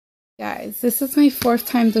Guys, this is my fourth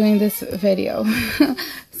time doing this video.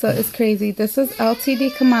 So it's crazy. This is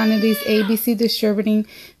LTD Commodities ABC Distributing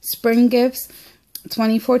Spring Gifts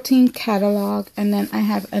 2014 catalog, and then I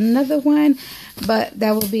have another one, but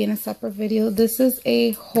that will be in a separate video. This is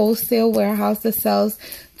a wholesale warehouse that sells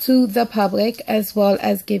to the public as well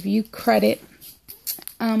as give you credit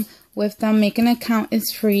with them. Making an account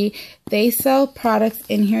is free. They sell products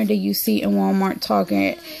in here that you see in Walmart,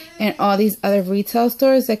 Target, and all these other retail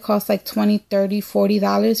stores that cost like $20, $30,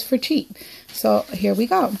 $40 for cheap. So here we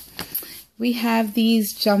go. We have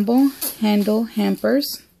these jumbo handle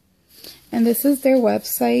hampers, and this is their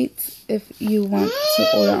website. If you want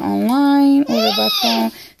to order online, order by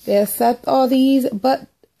phone, they accept all these, but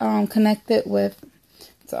connect it with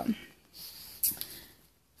some.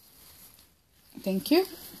 Thank you.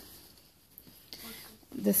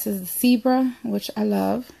 This is the zebra, which I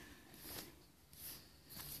love,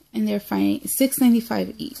 and they're finding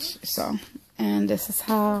 $6.95 each. So, and this is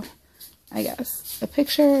how, I guess, a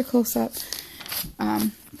picture, a close-up.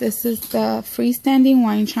 This is the freestanding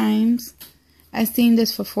wine chimes. I've seen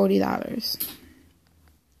this for $40.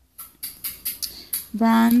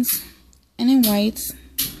 Bronze and in whites,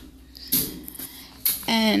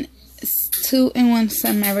 and 2-in-1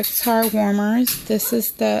 semi-rectar warmers. This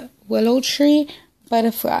is the willow tree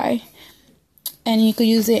butterfly, and you could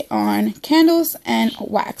use it on candles and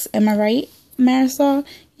wax. Am I right, Marisol?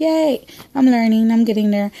 Yay! I'm learning. I'm getting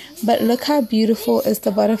there. But look how beautiful is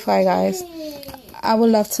the butterfly, guys. I would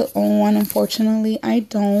love to own one. Unfortunately, I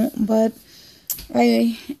don't, but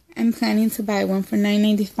I am planning to buy one for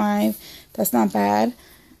 $9.95. That's not bad.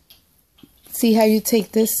 See how you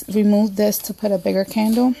take this, remove this to put a bigger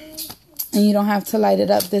candle, and you don't have to light it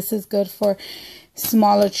up. This is good for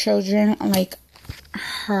smaller children like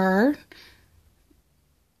her.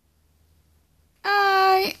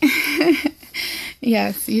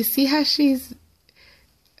 Yes, you see how she's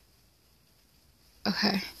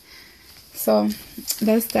okay. So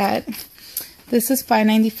that's that. This is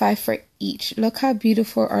 $5.95 for each. Look how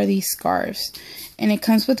beautiful are these scarves, and it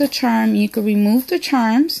comes with a charm. You can remove the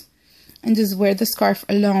charms and just wear the scarf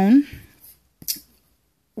alone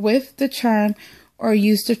with the charm, or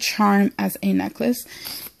use the charm as a necklace.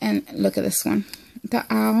 And look at this one, the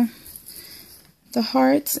owl, the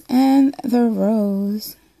hearts, and the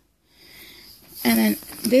rose. And then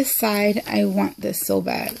this side, I want this so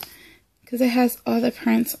bad because it has all the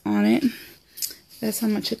prints on it. That's how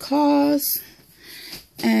much it costs,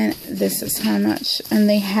 and this is how much. And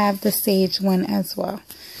they have the sage one as well.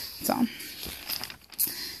 So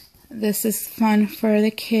this is fun for the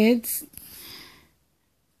kids.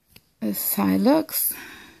 This is how it looks.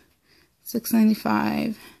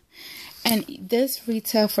 $6.95. And this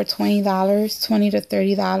retail for $20, $20 to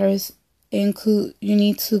 $30. Include, you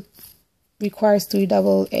need to, requires 3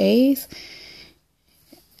 double A's.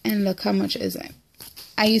 And look how much is it.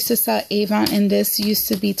 I used to sell Avon, and this used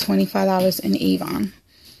to be $25 in Avon.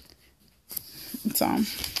 So,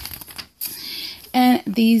 and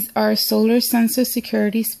these are solar sensor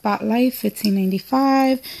security spotlight,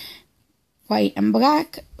 $15.95. White and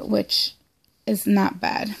black, which is not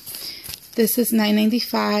bad. This is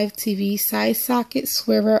 $9.95. TV side socket,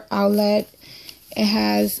 swivel outlet. It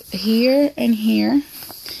has here and here,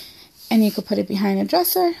 and you could put it behind a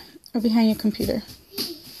dresser or behind your computer.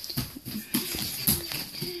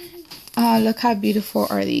 Look how beautiful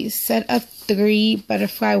are these. Set of 3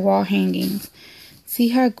 butterfly wall hangings. See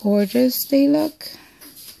how gorgeous they look?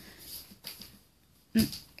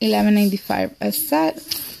 $11.95 a set.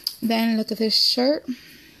 Then look at this shirt.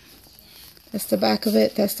 That's the back of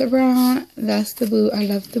it. That's the brown. That's the blue. I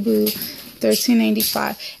love the blue.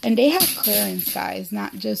 $13.95. And they have clearance, guys.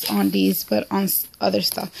 Not just on these, but on other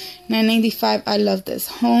stuff. $9.95. I love this.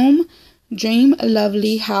 Home, dream,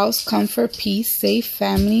 lovely, house, comfort, peace, safe,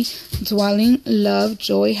 family, dwelling, love,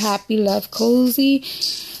 joy, happy, love, cozy,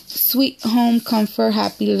 sweet home, comfort,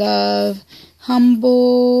 happy, love,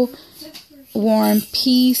 humble, warm,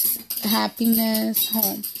 peace, happiness,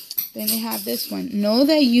 home. Then they have this one. Know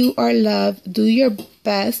that you are loved. Do your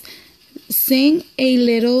best. Sing a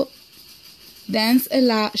little. Dance a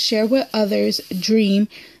lot. Share with others. Dream.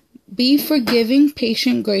 Be forgiving,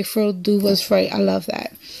 patient, grateful. Do what's right. I love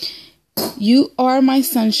that. You are my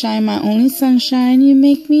sunshine, my only sunshine. You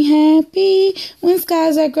make me happy when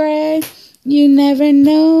skies are gray. You never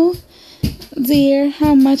know, dear,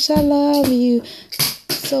 how much I love you.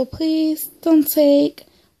 So please don't take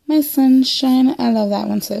my sunshine. I love that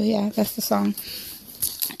one too. Yeah, that's the song.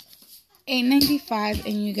 $8.95,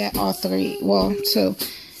 and you get all 3. Well, 2,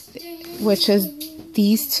 which is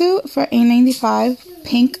these 2 for $8.95.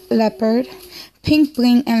 Pink leopard, pink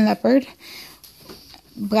bling and leopard.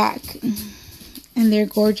 black. And they're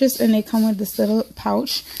gorgeous, and they come with this little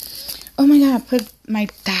pouch. Oh my god, I put my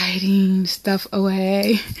dieting stuff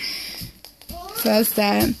away. So that's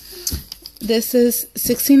that. This is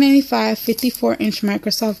 $16.95 54-inch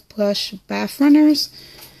Microsoft Plush Bath Runners.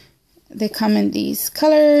 They come in these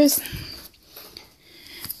colors.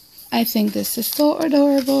 I think this is so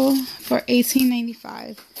adorable for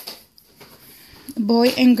 $18.95. Boy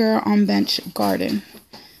and girl on bench garden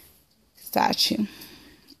statue.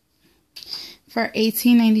 For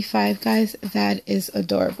 $18.95, guys, that is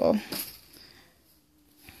adorable.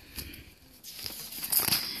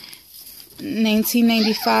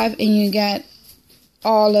 $19.95, and you get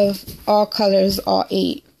all colors, all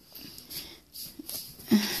 8.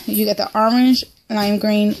 You get the orange, lime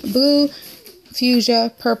green, blue,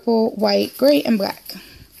 fuchsia, purple, white, gray, and black.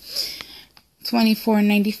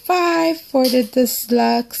 $24.95 for the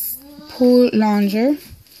Deluxe Pool Lounger.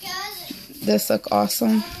 This look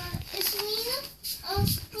awesome.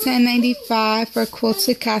 $10.95 for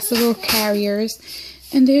quilted casserole carriers,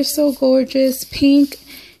 and they're so gorgeous, pink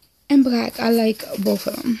and black. I like both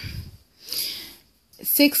of them.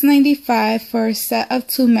 $6.95 for a set of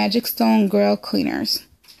 2 Magic Stone grill cleaners.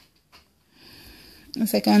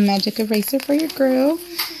 It's like a magic eraser for your grill.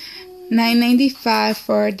 $9.95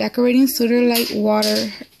 for a decorating Suitor Light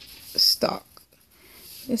water stock.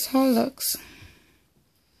 This is how it looks.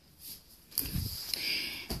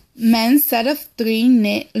 Men's set of 3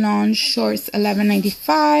 knit lawn shorts,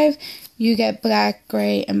 $11.95. You get black,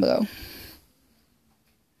 gray, and blue.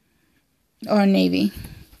 Or navy.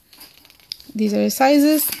 These are the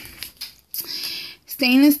sizes.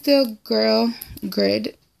 Stainless steel grill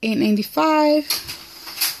grid,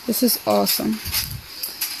 $8.95. This is awesome.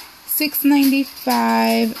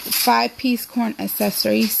 $6.95 5-piece corn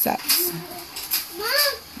accessory sets.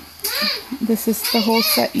 This is the whole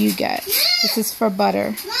set you get. This is for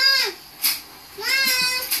butter.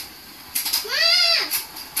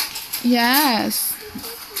 Yes.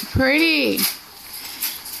 Pretty.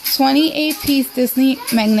 28-piece Disney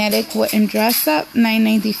magnetic wooden dress up,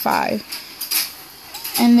 $9.95.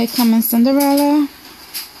 And they come in Cinderella,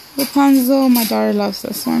 Rapunzel. My daughter loves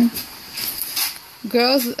this one.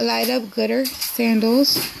 Girls light up glitter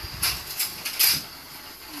sandals.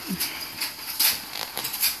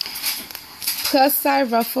 Plus size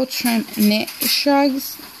ruffle trim knit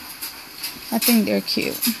shrugs. I think they're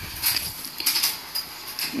cute.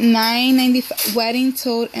 $9.95 wedding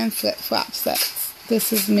tote and flip flop sets.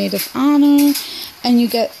 This is made of honor, and you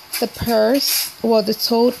get the purse, well, the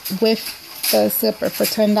tote with the slipper for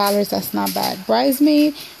 $10. That's not bad.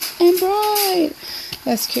 Bridesmaid and bride.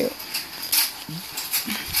 That's cute.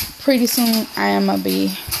 Pretty soon I am a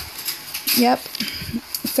bee. Yep.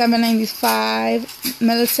 $7.95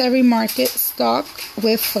 military market stock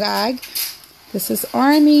with flag. This is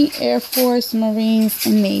Army, Air Force, Marines,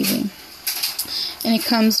 and Navy. And it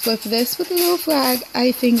comes with this with a little flag.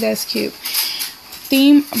 I think that's cute.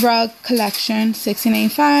 Theme rug collection,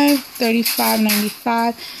 $16.95,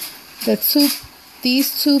 $35.95.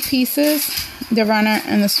 These two pieces, the runner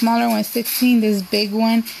and the smaller one, $16. This big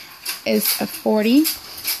one is a $40.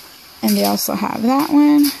 And they also have that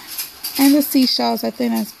one. And the seashells, I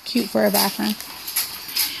think that's cute for a bathroom.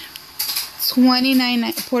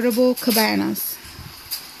 $29 portable cabanas.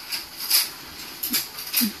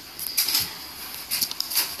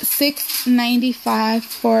 $6.95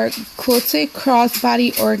 for quilted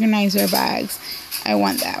crossbody organizer bags. I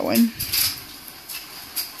want that one.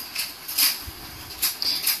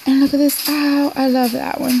 And look at this. Ow, I love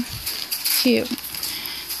that one. Cute.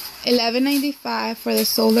 $11.95 for the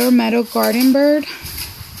solar metal garden bird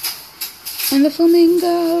and the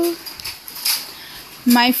flamingo.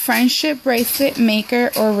 My friendship bracelet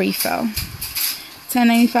maker or refill.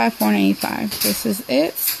 $10.95, $4.95. This is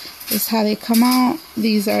it. This is how they come out.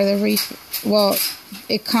 These are the refill. Well,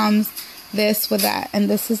 it comes this with that, and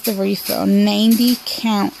this is the refill. 90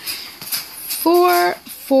 count for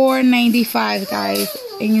 $4.95, guys,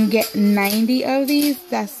 and you get 90 of these.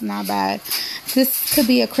 That's not bad. This could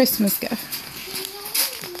be a Christmas gift.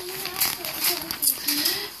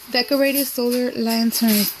 Decorated solar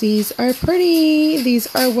lanterns. These are pretty. These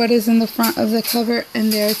are what is in the front of the cover,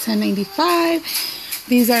 and they're $10.95.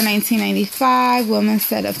 These are $19.95. Women's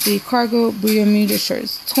set of 3 cargo Bermuda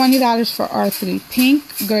shirts. $20 for R3. Pink,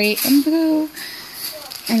 gray, and blue.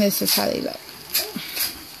 And this is how they look.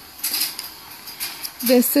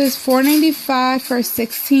 This is $4.95 for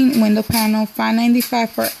 16 window panel. $5.95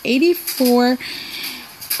 for 84.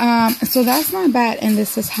 So that's not bad. And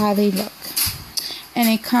this is how they look. And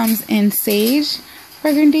it comes in sage,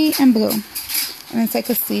 burgundy, and blue. And it's like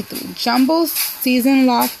a see-through. Jumbo Season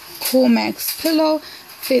Loft Cool Max pillow.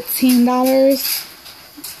 $15.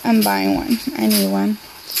 I'm buying one. I need one.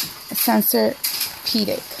 Subcribe.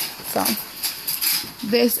 So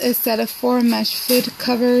this is set of 4 mesh food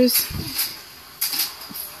covers.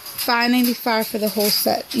 $5.95 for the whole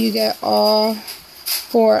set. You get all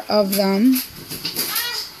 4 of them.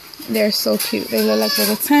 They're so cute. They look like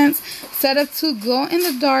little tents. Set of 2 glow in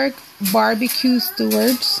the dark barbecue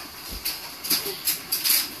stewards.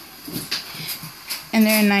 And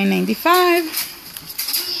they're $9.95.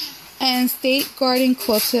 And State Garden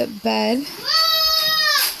quilted bed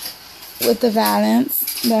with the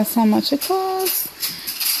valance. That's how much it costs.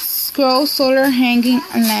 Scroll solar hanging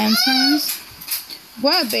lanterns.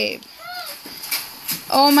 What, babe?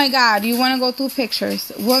 Oh my God, you want to go through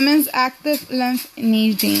pictures. Women's active length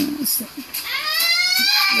knee jeans.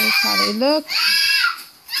 That's how they look.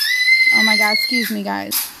 Oh my God, excuse me,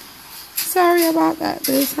 guys. Sorry about that.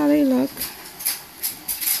 This is how they look.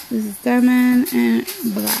 This is denim and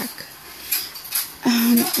black.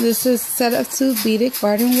 This is set of 2 beaded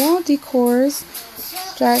garden wall decors.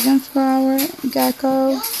 Dragon flower,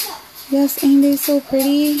 gecko. Yes, ain't they so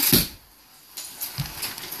pretty?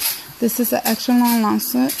 This is an extra long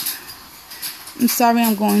set. I'm sorry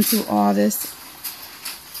I'm going through all this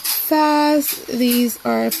fast. These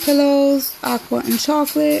are pillows, aqua and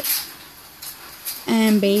chocolate,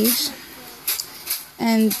 and beige.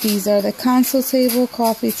 And these are the console table,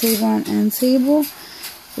 coffee table, and end table.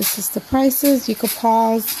 This is the prices. You could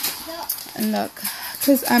pause and look,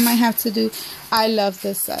 because I might have to do. I love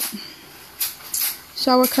this set.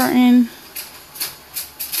 Shower curtain.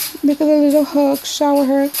 Look at the little hooks, shower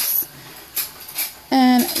hooks.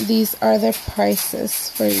 And these are the prices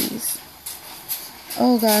for these.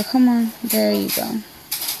 Oh God, come on. There you go.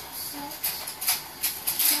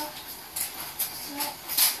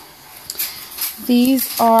 These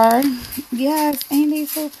are, yes, ain't they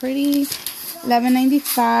so pretty?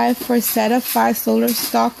 $11.95 for a set of 5 solar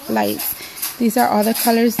stock lights. These are all the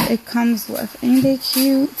colors it comes with. Ain't they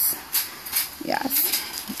cute? Yes,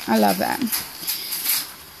 I love that.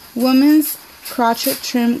 Women's crochet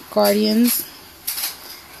trim guardians.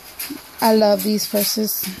 I love these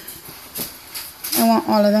purses. I want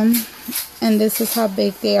all of them. And this is how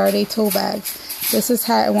big they are. They tote bags. This is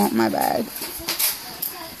how I want my bag.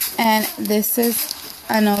 And this is,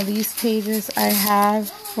 I know these pages I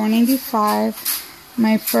have, $4.95.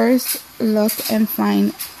 My first look and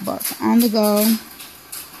find book. On the go.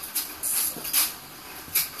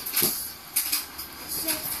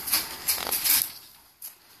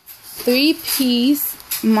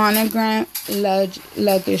 Three-piece monogram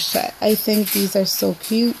luggage set. I think these are so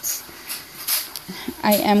cute.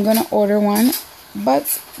 I am going to order one,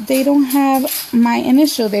 but they don't have my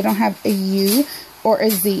initial. They don't have a U or a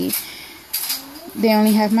Z. They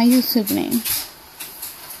only have my YouTube name.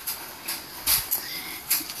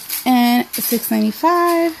 And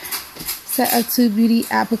 $6.95. Set of 2 beauty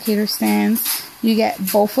applicator stands. You get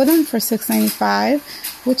both of them for $6.95,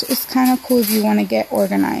 which is kind of cool if you want to get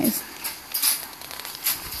organized.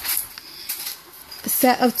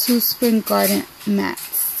 Set of 2 spring garden mats,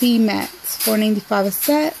 sea mats, $4.95 a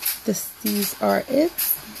set. These are it.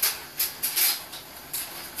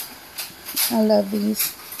 I love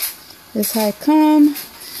these. This is how I come.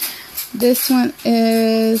 This one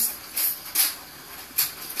is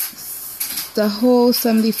the whole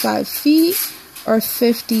 75 feet or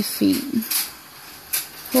 50 feet.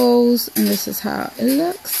 Holes, and this is how it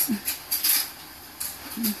looks.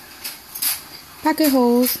 Pocket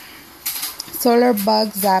holes. Solar bug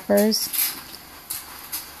zappers.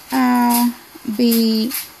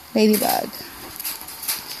 Be ladybug.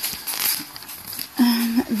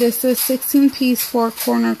 This is 16-piece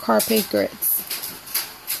 4-corner carpet grits.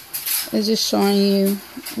 It's just showing you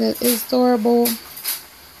that it's adorable.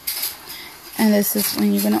 And this is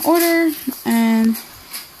when you're gonna order. And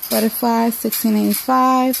butterfly,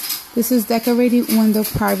 $16.95. This is decorated window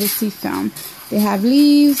privacy film. They have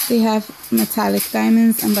leaves. They have metallic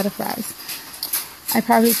diamonds and butterflies. I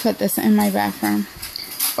probably put this in my bathroom.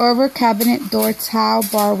 Over cabinet door towel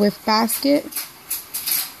bar with basket.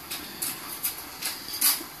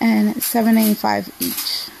 And $7.95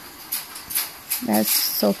 each. That's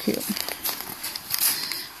so cute.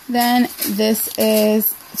 Then this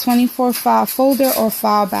is 24 file folder or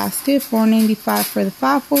file basket. $4.95 for the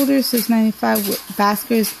file folder. $6.95 with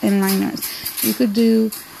baskets and liners. You could do,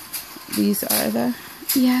 these are the,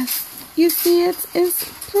 yes, you see it, it's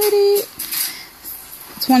pretty.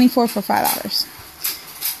 24 for $5.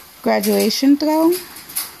 Graduation throw.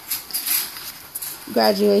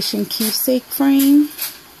 Graduation keepsake frame.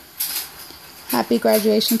 Happy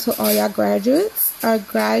graduation to all y'all graduates. Our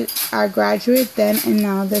graduate then and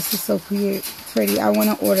now. This is so cute. pretty. I want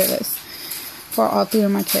to order this for all 3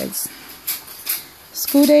 of my kids.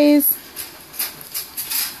 School days.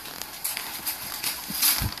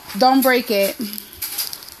 Don't break it.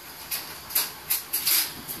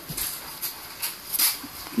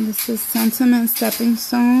 This is Sentiment Stepping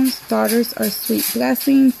Stones. Daughters are sweet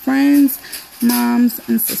blessing. Friends, moms,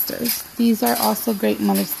 and sisters. These are also great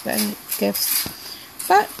Mother's Day gifts.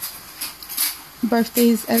 But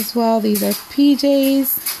birthdays as well. These are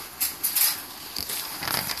PJs.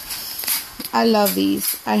 I love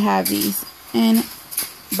these. I have these in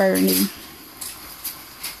burgundy.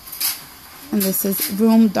 And this is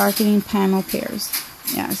room darkening panel pairs.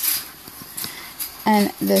 Yes.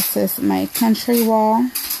 And this is my country wall.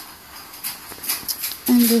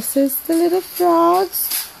 And this is the little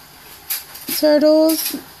frogs,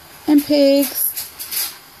 turtles, and pigs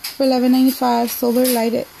for $11.95. Solar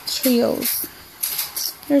lighted trios.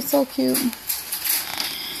 They're so cute.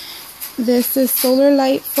 This is solar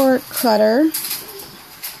light for clutter.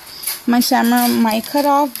 My camera might cut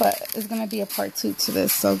off, but it's going to be a part 2 to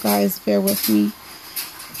this. So guys, bear with me.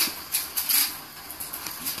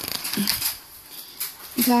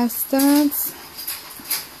 Gas stats.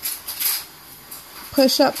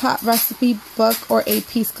 Push-up pot recipe book or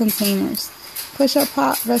 8-piece containers. Push-up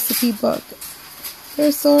pot recipe book.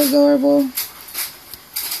 They're so adorable.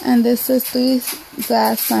 And this is 3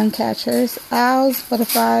 glass sun catchers. Owls,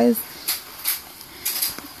 butterflies.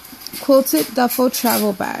 Quilted duffel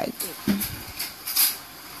travel bag.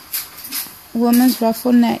 Women's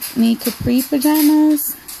ruffle neck knee capri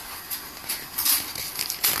pajamas.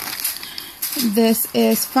 This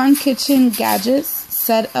is Fun Kitchen Gadgets.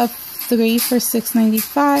 Set of 3 for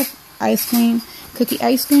 $6.95. Ice cream, cookie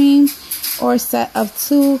ice cream. Or set of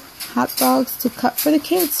 2 hot dogs to cut for the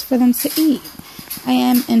kids for them to eat. I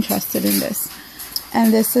am interested in this.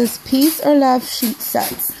 And this is Peace or Love sheet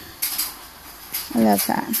sets. I love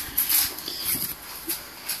that.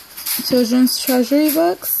 Children's treasury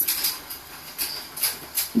books.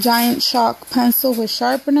 Giant chalk pencil with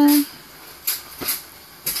sharpener.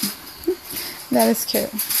 That is cute.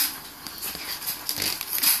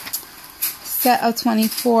 Set of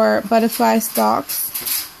 24 butterfly stalks.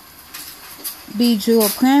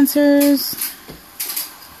 Bejeweled planters.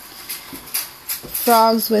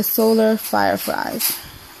 Frogs with solar fireflies.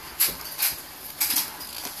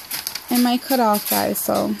 It might cut off, guys,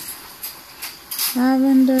 so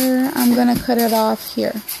lavender. I'm gonna cut it off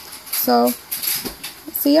here. So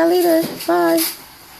see y'all later. Bye.